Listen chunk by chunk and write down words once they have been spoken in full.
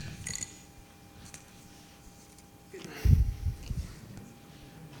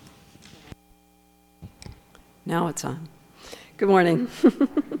Now it's on. Good morning.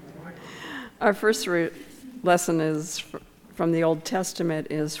 Our first lesson is from the Old Testament,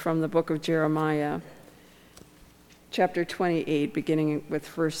 is from the book of Jeremiah, chapter 28, beginning with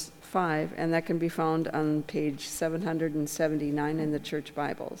verse 5, and that can be found on page 779 in the church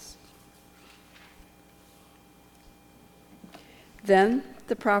Bibles. Then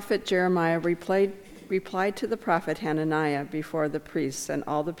the prophet Jeremiah replied to the prophet Hananiah before the priests and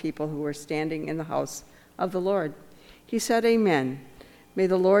all the people who were standing in the house of the Lord. He said, Amen. May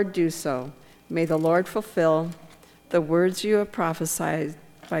the Lord do so. May the Lord fulfill the words you have prophesied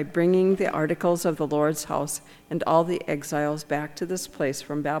by bringing the articles of the Lord's house and all the exiles back to this place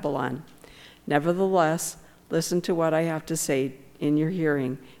from Babylon. Nevertheless, listen to what I have to say in your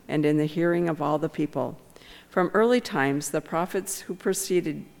hearing and in the hearing of all the people. From early times, the prophets who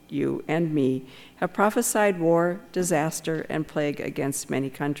preceded you and me have prophesied war, disaster, and plague against many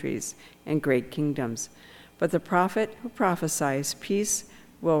countries and great kingdoms. But the prophet who prophesies peace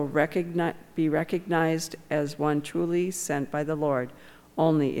will be recognized as one truly sent by the Lord,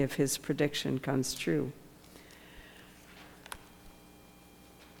 only if his prediction comes true.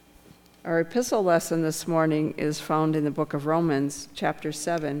 Our epistle lesson this morning is found in the book of Romans, chapter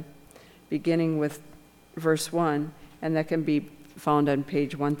 7, beginning with verse 1, and that can be found on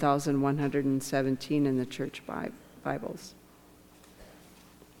page 1117 in the church Bibles.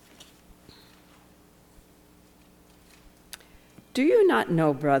 Do you not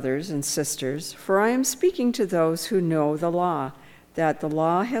know, brothers and sisters, for I am speaking to those who know the law, that the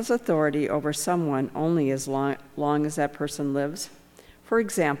law has authority over someone only as long as that person lives? For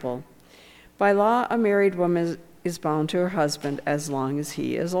example, by law a married woman is bound to her husband as long as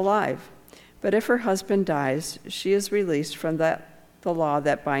he is alive. But if her husband dies, she is released from the law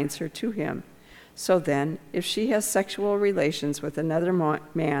that binds her to him. So then, if she has sexual relations with another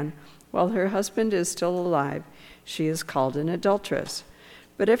man while her husband is still alive, she is called an adulteress.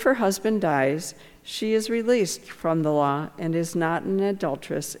 But if her husband dies, she is released from the law and is not an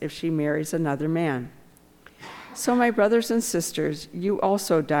adulteress if she marries another man. So, my brothers and sisters, you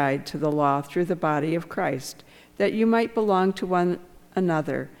also died to the law through the body of Christ, that you might belong to one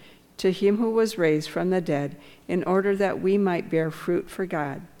another, to him who was raised from the dead, in order that we might bear fruit for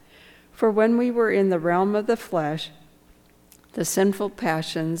God. For when we were in the realm of the flesh, the sinful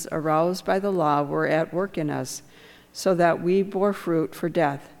passions aroused by the law were at work in us, so that we bore fruit for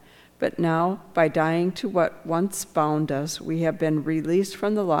death. But now, by dying to what once bound us, we have been released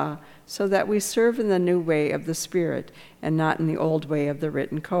from the law, so that we serve in the new way of the Spirit, and not in the old way of the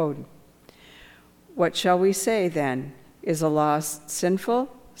written code. What shall we say then? Is a law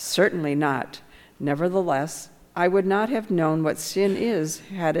sinful? Certainly not. Nevertheless, I would not have known what sin is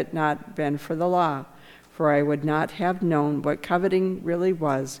had it not been for the law, for I would not have known what coveting really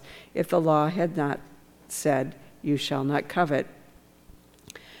was if the law had not said, You shall not covet.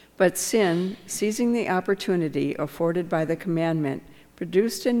 But sin, seizing the opportunity afforded by the commandment,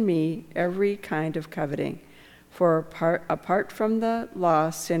 produced in me every kind of coveting. For apart from the law,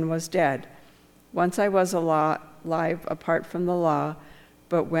 sin was dead. Once I was alive apart from the law,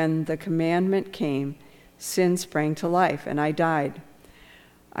 but when the commandment came, sin sprang to life, and I died.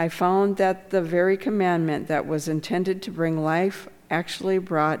 I found that the very commandment that was intended to bring life actually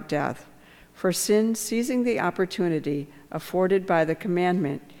brought death. For sin, seizing the opportunity afforded by the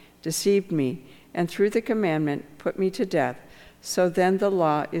commandment, deceived me, and through the commandment put me to death. So then the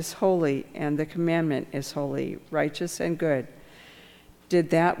law is holy, and the commandment is holy, righteous, and good.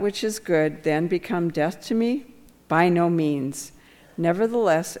 Did that which is good then become death to me? By no means.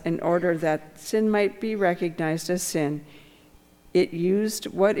 Nevertheless, in order that sin might be recognized as sin, it used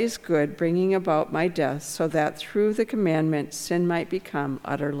what is good, bringing about my death, so that through the commandment sin might become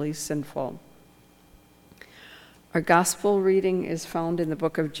utterly sinful. Our gospel reading is found in the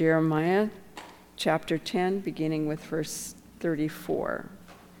book of Jeremiah, chapter 10, beginning with verse 34.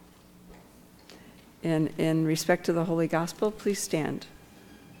 And in respect to the Holy Gospel, please stand.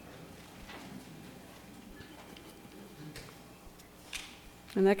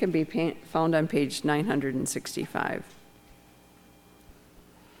 And that can be found on page 965.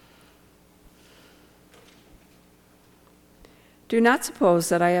 Do not suppose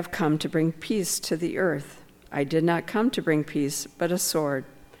that I have come to bring peace to the earth. I did not come to bring peace, but a sword.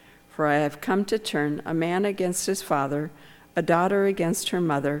 For I have come to turn a man against his father, a daughter against her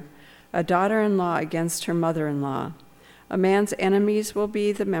mother, a daughter-in-law against her mother-in-law. A man's enemies will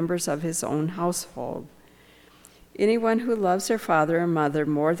be the members of his own household. Anyone who loves their father or mother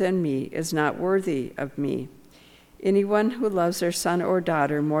more than me is not worthy of me. Anyone who loves their son or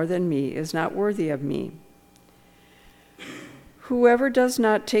daughter more than me is not worthy of me. Whoever does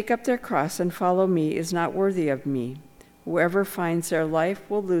not take up their cross and follow me is not worthy of me. Whoever finds their life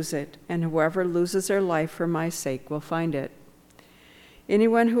will lose it, and whoever loses their life for my sake will find it.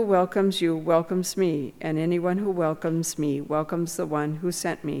 Anyone who welcomes you welcomes me, and anyone who welcomes me welcomes the one who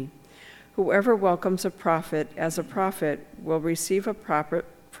sent me. Whoever welcomes a prophet as a prophet will receive a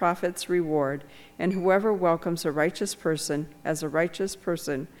prophet's reward, and whoever welcomes a righteous person as a righteous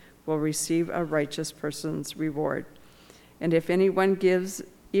person will receive a righteous person's reward. And if anyone gives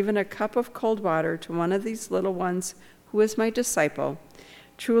even a cup of cold water to one of these little ones who is my disciple,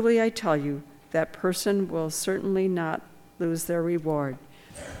 truly I tell you, that person will certainly not lose their reward.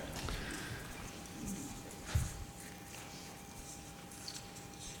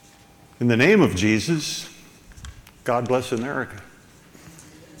 In the name of Jesus, God bless America.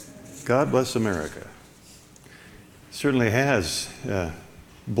 God bless America. Certainly has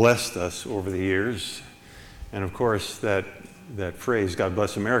blessed us over the years. And of course, that phrase, God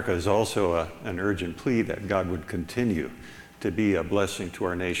bless America, is also an urgent plea that God would continue to be a blessing to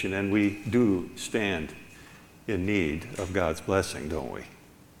our nation. And we do stand in need of God's blessing, don't we?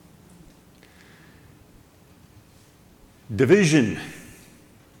 Division.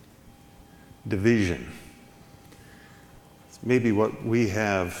 It's maybe what we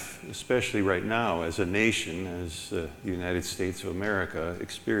have, especially right now as a nation, as the United States of America,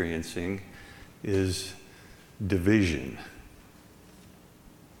 experiencing is division.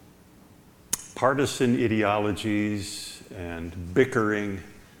 Partisan ideologies and bickering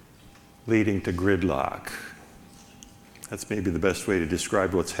leading to gridlock. That's maybe the best way to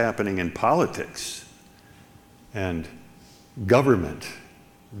describe what's happening in politics and government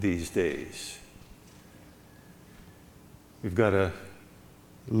these days. We've got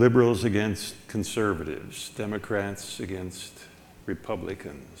liberals against conservatives, Democrats against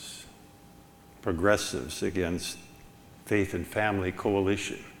Republicans, progressives against faith and family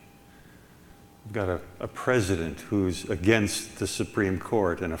coalition. We've got a president who's against the Supreme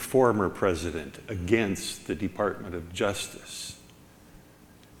Court and a former president against the Department of Justice.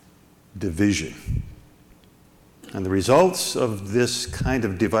 Division. And the results of this kind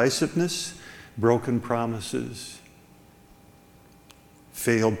of divisiveness, broken promises,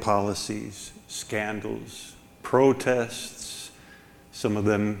 failed policies, scandals, protests, some of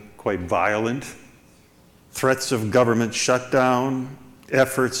them quite violent, threats of government shutdown,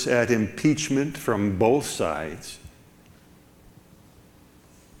 efforts at impeachment from both sides.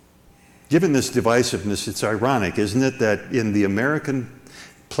 Given this divisiveness, it's ironic, isn't it, that in the American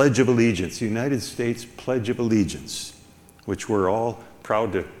Pledge of Allegiance, the United States Pledge of Allegiance, which we're all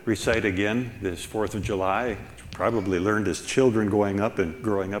proud to recite again this 4th of July, probably learned as children growing up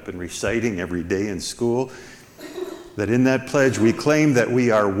and reciting every day in school, that in that pledge we claim that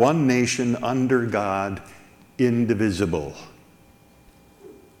we are one nation under God, indivisible.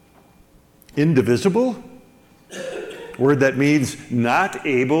 Indivisible? Word that means not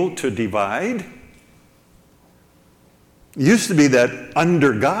able to divide. It used to be that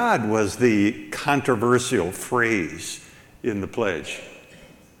under God was the controversial phrase in the pledge.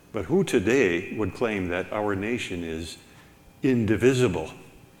 But who today would claim that our nation is indivisible?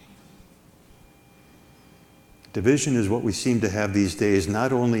 Division is what we seem to have these days,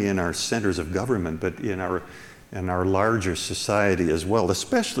 not only in our centers of government, but in our larger society as well,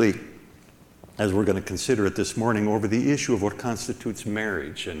 especially as we're going to consider it this morning over the issue of what constitutes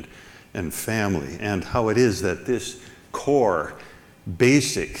marriage and family, and how it is that this core,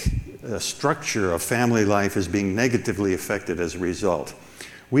 basic structure of family life is being negatively affected as a result.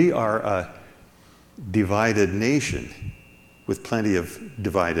 We are a divided nation with plenty of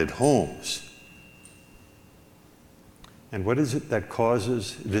divided homes. And what is it that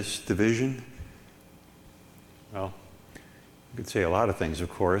causes this division? Well, you could say a lot of things, of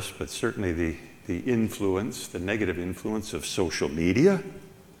course, but certainly the influence, the negative influence of social media.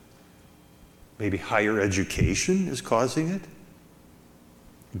 Maybe higher education is causing it.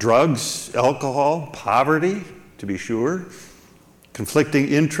 Drugs, alcohol, poverty, to be sure. Conflicting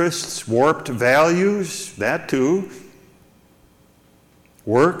interests, warped values, that too.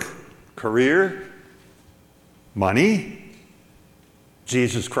 Work, career, money,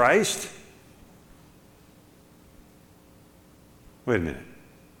 Jesus Christ. Wait a minute.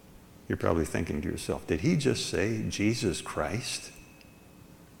 You're probably thinking to yourself, did he just say Jesus Christ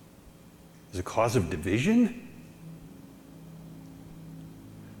is a cause of division?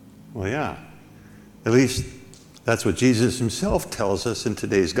 Well, yeah. At least that's what Jesus himself tells us in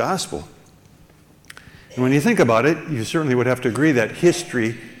today's gospel. And when you think about it, you certainly would have to agree that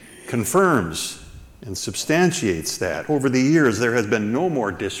history confirms and substantiates that. Over the years, there has been no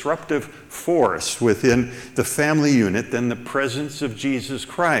more disruptive force within the family unit than the presence of Jesus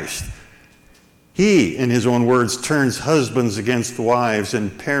Christ. He, in his own words, turns husbands against wives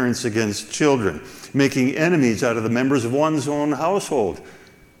and parents against children, making enemies out of the members of one's own household.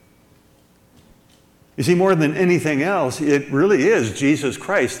 You see, more than anything else, it really is Jesus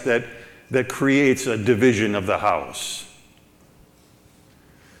Christ that creates a division of the house.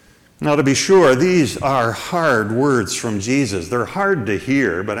 Now, to be sure, these are hard words from Jesus. They're hard to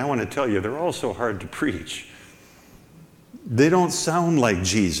hear, but I want to tell you, they're also hard to preach. They don't sound like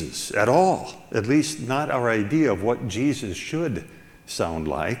Jesus at all, at least not our idea of what Jesus should sound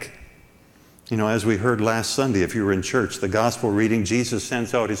like. You know, as we heard last Sunday, if you were in church, the gospel reading, Jesus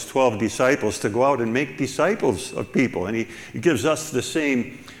sends out his 12 disciples to go out and make disciples of people, and he gives us the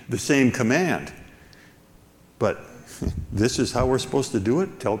same command. But this is how we're supposed to do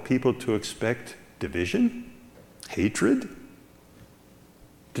it? Tell people to expect division, hatred,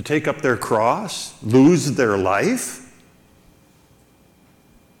 to take up their cross, lose their life?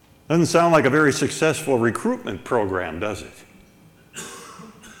 Doesn't sound like a very successful recruitment program, does it?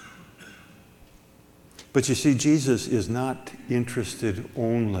 But you see, Jesus is not interested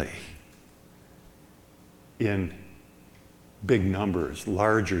only in big numbers,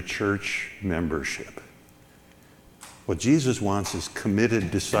 larger church membership. What Jesus wants is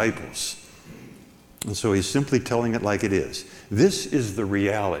committed disciples. And so he's simply telling it like it is. This is the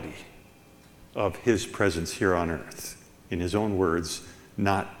reality of his presence here on earth. In his own words,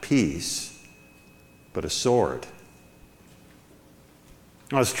 not peace, but a sword.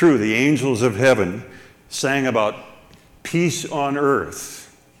 Now, it's true, the angels of heaven sang about peace on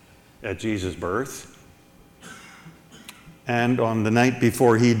earth at Jesus' birth. And on the night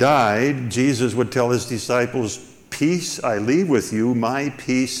before he died, Jesus would tell his disciples, "Peace I leave with you, my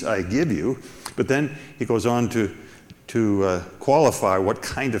peace I give you." But then he goes on to qualify what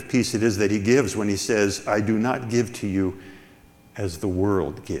kind of peace it is that he gives when he says, "I do not give to you as the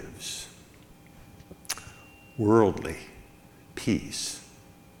world gives." Worldly peace.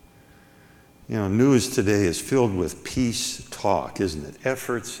 You know, news today is filled with peace talk, isn't it?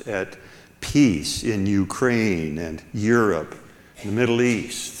 Efforts at peace in Ukraine and Europe, the Middle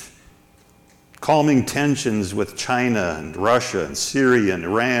East. Calming tensions with China and Russia and Syria and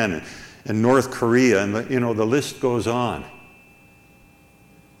Iran and North Korea, and the list goes on.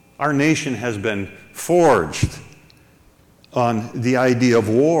 Our nation has been forged on the idea of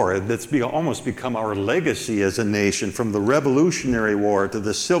war that's almost become our legacy as a nation, from the Revolutionary War to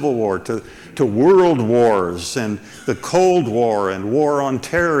the Civil War to world wars and the Cold War and war on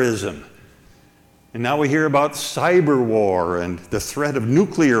terrorism. And now we hear about cyber war and the threat of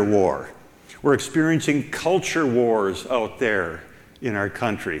nuclear war. We're experiencing culture wars out there in our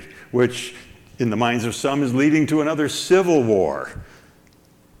country, which in the minds of some is leading to another civil war.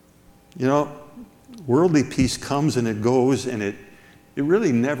 You know, worldly peace comes and it goes, and it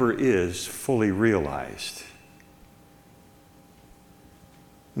really never is fully realized.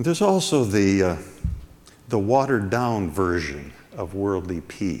 And there's also the watered down version of worldly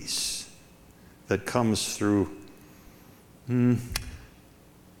peace that comes through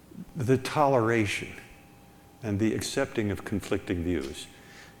the toleration and the accepting of conflicting views.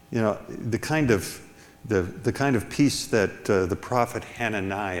 You know, the kind of peace that the prophet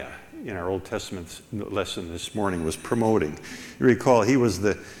Hananiah in our Old Testament lesson this morning was promoting. You recall, he was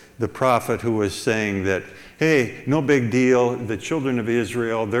the prophet who was saying that, hey, no big deal, the children of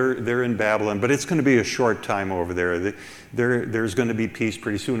Israel, they're in Babylon, but it's going to be a short time over there. There's going to be peace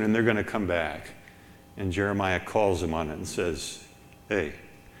pretty soon, and they're going to come back. And Jeremiah calls him on it and says, hey,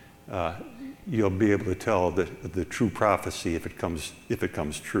 you'll be able to tell the true prophecy if it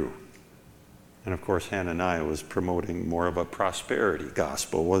comes true. And of course, Hananiah was promoting more of a prosperity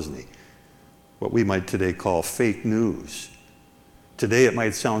gospel, wasn't he? What we might today call fake news. Today it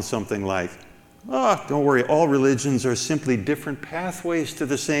might sound something like, don't worry, all religions are simply different pathways to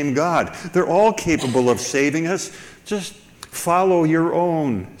the same God. They're all capable of saving us. Just follow your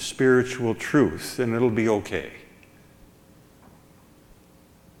own spiritual truth and it'll be okay.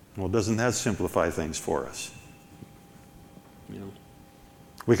 Well, doesn't that simplify things for us? You know,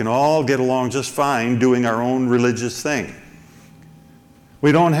 we can all get along just fine doing our own religious thing.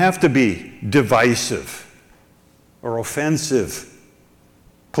 We don't have to be divisive or offensive,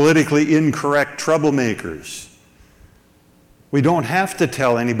 politically incorrect troublemakers. We don't have to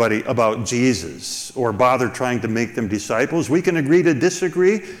tell anybody about Jesus or bother trying to make them disciples. We can agree to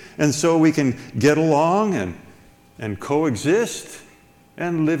disagree, and so we can get along and coexist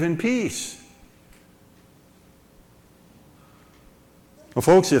and live in peace. Well,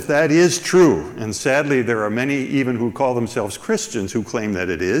 folks, if that is true, and sadly there are many even who call themselves Christians who claim that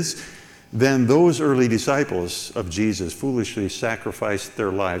it is, then those early disciples of Jesus foolishly sacrificed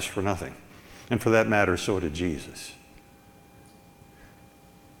their lives for nothing. And for that matter, so did Jesus.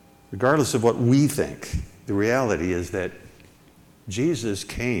 Regardless of what we think, the reality is that Jesus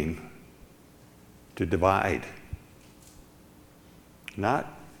came to divide,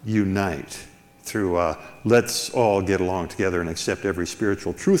 not unite through let's all get along together and accept every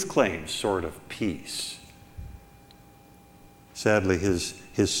spiritual truth claim sort of peace. Sadly,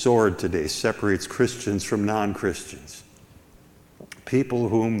 his sword today separates Christians from non-Christians, people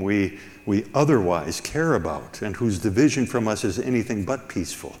whom we otherwise care about and whose division from us is anything but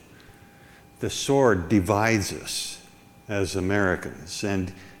peaceful. The sword divides us as Americans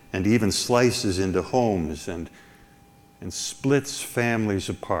and even slices into homes and splits families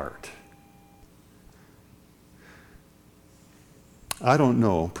apart. I don't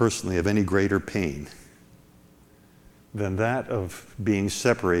know personally of any greater pain than that of being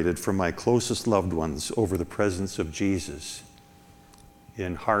separated from my closest loved ones over the presence of Jesus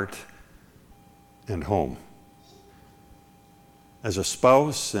in heart and home. As a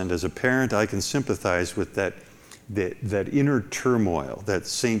spouse and as a parent, I can sympathize with that inner turmoil that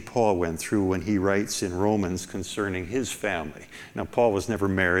St. Paul went through when he writes in Romans concerning his family. Now, Paul was never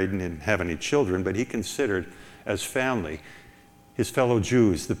married and didn't have any children, but he considered as family his fellow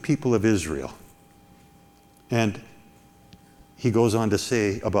Jews, the people of Israel. And he goes on to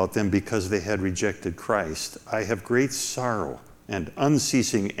say about them, because they had rejected Christ, I have great sorrow and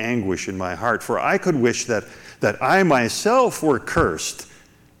unceasing anguish in my heart, for I could wish that I myself were cursed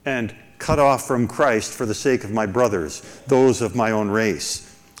and cut off from Christ for the sake of my brothers, those of my own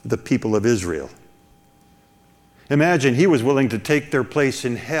race, the people of Israel. Imagine he was willing to take their place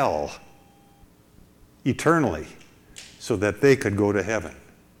in hell eternally so that they could go to heaven.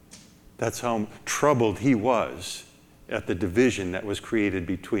 That's how troubled he was at the division that was created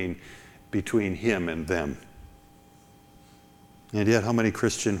between him and them. And yet, how many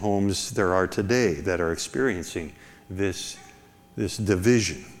Christian homes there are today that are experiencing this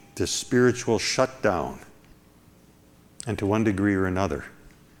division, this spiritual shutdown, and to one degree or another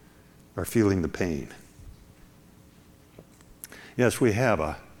are feeling the pain. Yes, we have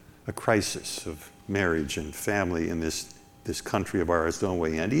a crisis of marriage and family in this country of ours, don't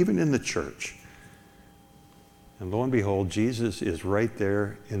we? And even in the church. And lo and behold, Jesus is right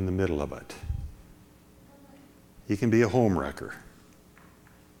there in the middle of it. He can be a homewrecker.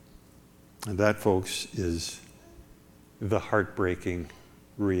 And that, folks, is the heartbreaking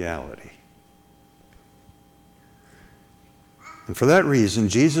reality. And for that reason,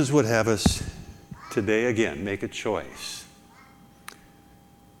 Jesus would have us today again make a choice.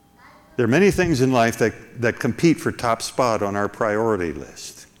 There are many things in life that compete for top spot on our priority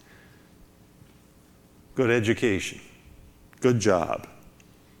list. Good education, good job,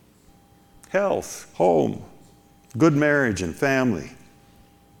 health, home, good marriage and family.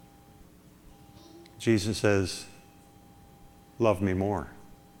 Jesus says, love me more.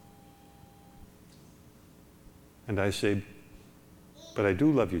 And I say, but I do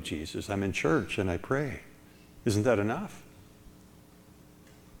love you, Jesus. I'm in church and I pray. Isn't that enough?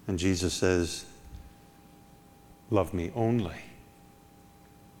 And Jesus says, love me only.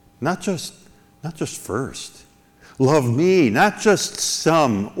 Not just first. Love me, not just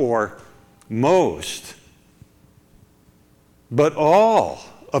some or most, but all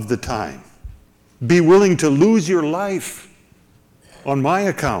of the time. Be willing to lose your life on my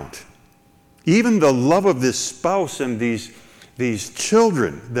account. Even the love of this spouse and these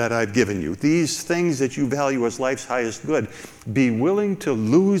children that I've given you, these things that you value as life's highest good, be willing to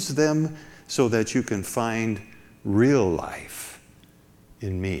lose them so that you can find real life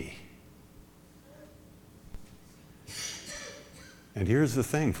in me. And here's the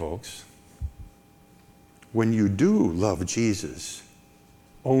thing, folks. When you do love Jesus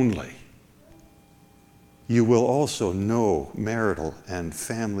only, you will also know marital and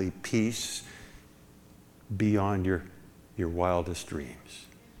family peace beyond your wildest dreams.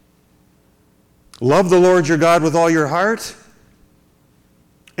 Love the Lord your God with all your heart,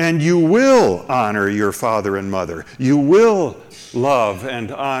 and you will honor your father and mother. You will love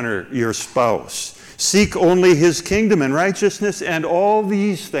and honor your spouse. Seek only his kingdom and righteousness, and all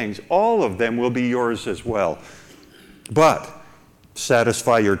these things, all of them will be yours as well. But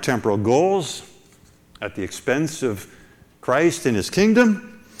satisfy your temporal goals at the expense of Christ and his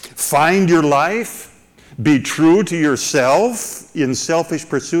kingdom. Find your life. Be true to yourself in selfish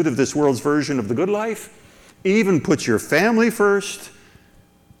pursuit of this world's version of the good life. Even put your family first,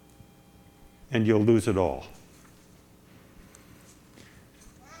 and you'll lose it all.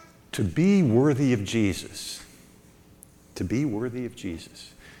 To be worthy of Jesus. To be worthy of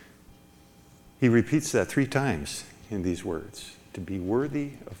Jesus. He repeats that 3 times in these words. To be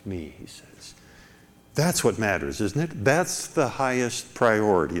worthy of me, he says. That's what matters, isn't it? That's the highest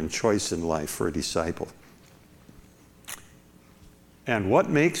priority and choice in life for a disciple. And what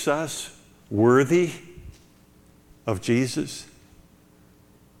makes us worthy of Jesus?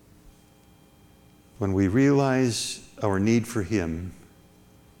 When we realize our need for him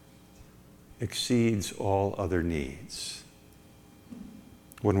exceeds all other needs.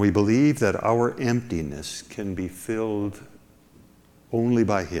 When we believe that our emptiness can be filled only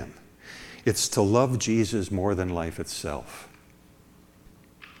by him. It's to love Jesus more than life itself.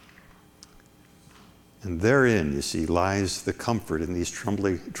 And therein, you see, lies the comfort in these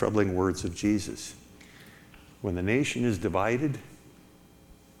troubling words of Jesus. When the nation is divided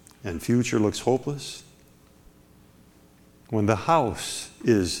and future looks hopeless, when the house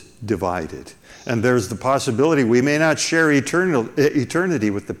is divided, and there's the possibility we may not share eternity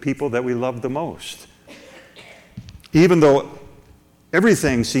with the people that we love the most. Even though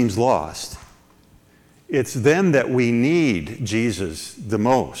everything seems lost, it's then that we need Jesus the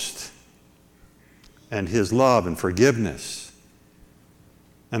most, and his love and forgiveness,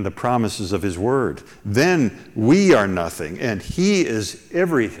 and the promises of his word. Then we are nothing, and he is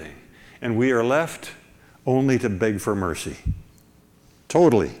everything, and we are left only to beg for mercy,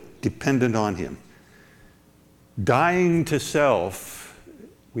 totally dependent on him. Dying to self,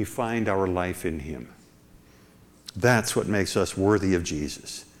 we find our life in him. That's what makes us worthy of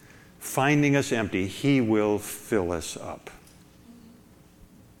Jesus. Finding us empty, he will fill us up.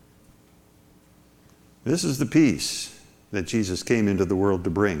 This is the peace that Jesus came into the world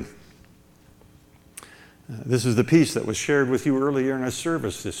to bring. This is the peace that was shared with you earlier in our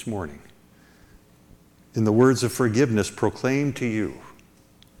service this morning. In the words of forgiveness proclaimed to you,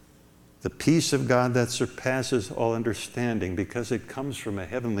 the peace of God that surpasses all understanding, because it comes from a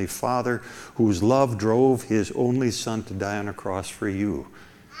heavenly Father whose love drove his only Son to die on a cross for you.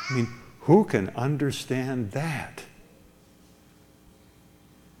 I mean, who can understand that?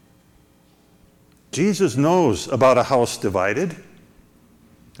 Jesus knows about a house divided,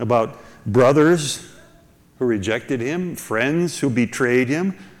 about brothers who rejected him, friends who betrayed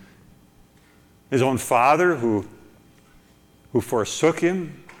him, his own father who forsook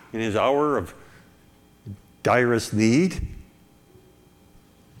him in his hour of direst need.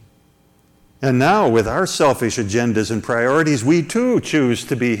 And now, with our selfish agendas and priorities, we too choose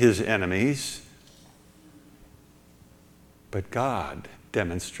to be his enemies. But God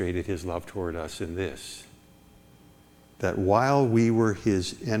demonstrated his love toward us in this, that while we were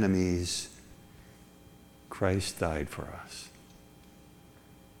his enemies, Christ died for us.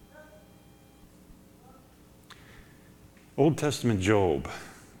 Old Testament Job,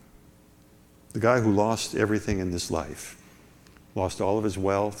 the guy who lost everything in this life, lost all of his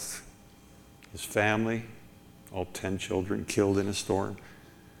wealth, his family, all 10 children killed in a storm,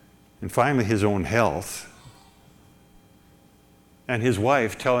 and finally his own health, and his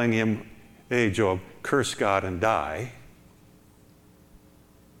wife telling him, "Hey, Job, curse God and die."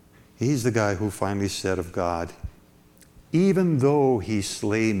 He's the guy who finally said of God, "Even though he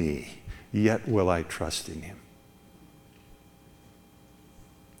slay me, yet will I trust in him."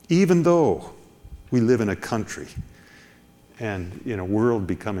 Even though we live in a country and in a world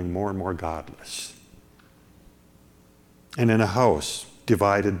becoming more and more godless, and in a house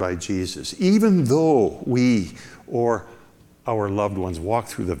divided by Jesus, even though we or our loved ones walk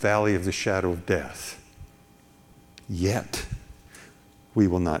through the valley of the shadow of death, yet we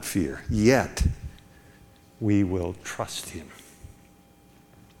will not fear. Yet we will trust him.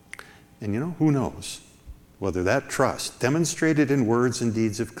 And who knows whether that trust, demonstrated in words and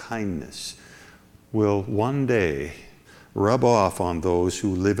deeds of kindness, will one day rub off on those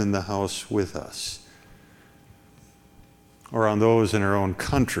who live in the house with us, or on those in our own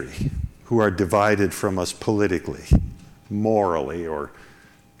country who are divided from us politically, morally, or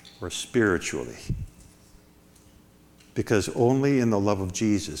spiritually. Because only in the love of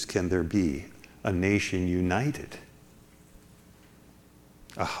Jesus can there be a nation united,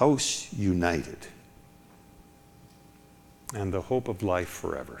 a house united, and the hope of life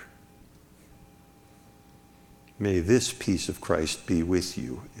forever. May this peace of Christ be with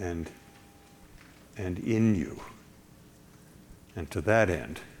you and in you. And to that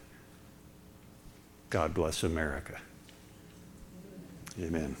end, God bless America.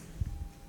 Amen.